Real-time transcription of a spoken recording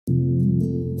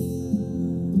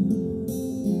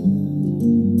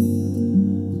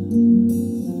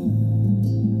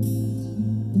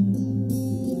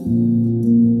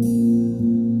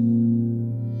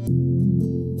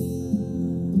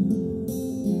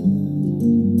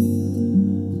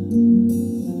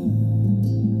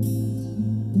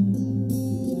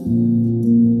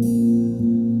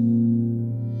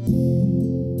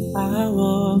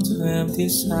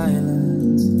this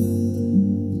silence.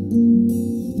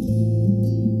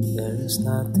 There is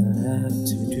nothing left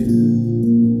to do.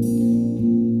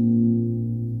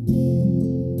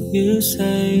 You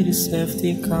say the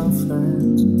safety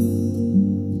comfort,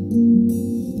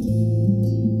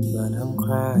 but I'm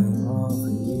crying over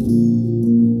you.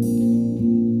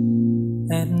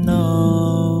 And no,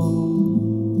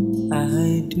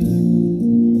 I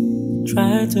do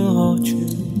try to hold you,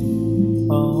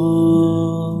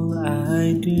 all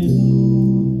I do.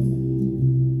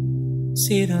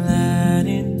 See the light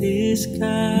in these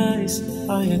skies,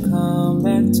 oh you come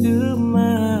back to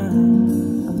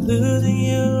mine. I'm losing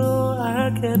you,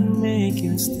 I can't make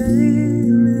you stay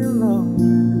a little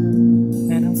longer.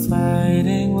 And I'm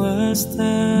fighting what's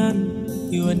done,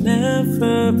 you will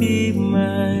never be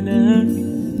mine again.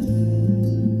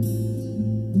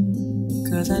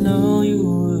 'Cause I know you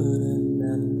wouldn't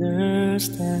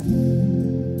understand.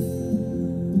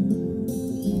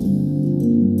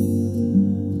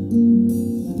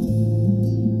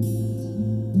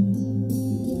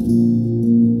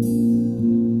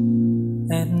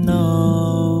 And no,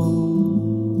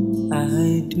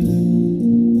 I do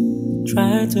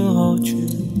try to hold you,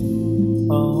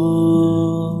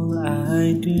 all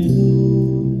I do.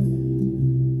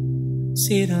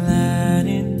 See the light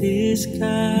in these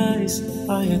skies,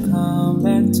 oh you come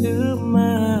back to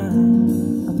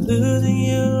mine. I'm losing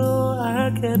you,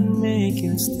 I can't make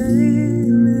you stay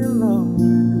a little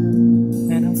longer.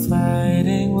 And I'm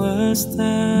fighting what's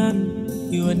done,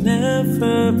 you will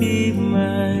never be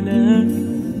mine again.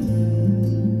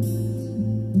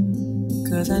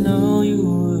 'Cause I know you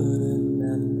wouldn't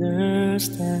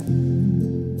understand.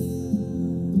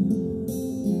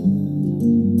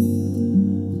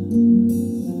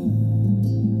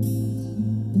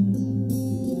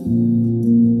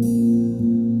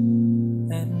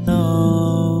 And no,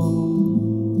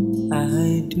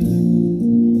 I do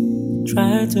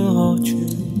try to hold you,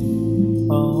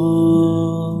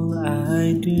 all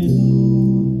I do.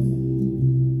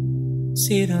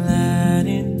 See the light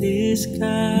in these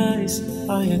skies,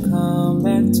 oh you come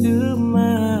back to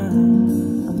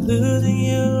mine. I'm losing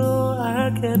you,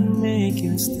 I can't make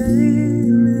you stay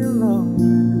a little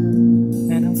longer.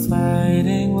 And I'm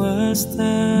fighting what's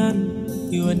done,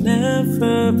 you will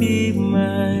never be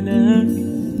mine again.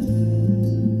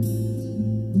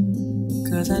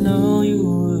 'Cause I know you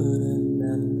wouldn't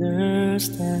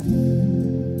understand.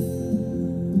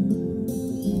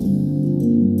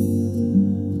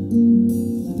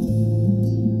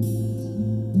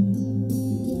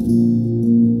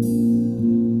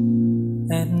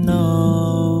 And no,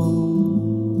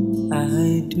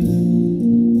 I do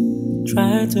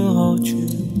try to hold you,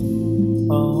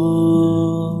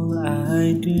 all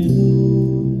I do.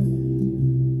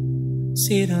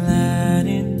 See the light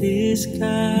in these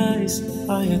skies,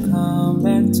 oh you come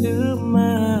back to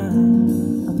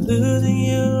mine. I'm losing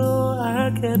you,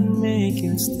 I can't make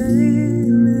you stay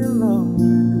a little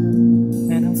longer.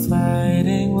 And I'm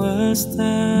fighting what's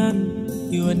done,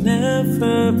 you will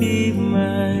never be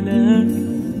mine again.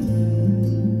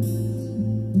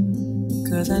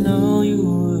 'Cause I know you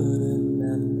wouldn't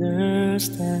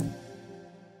understand.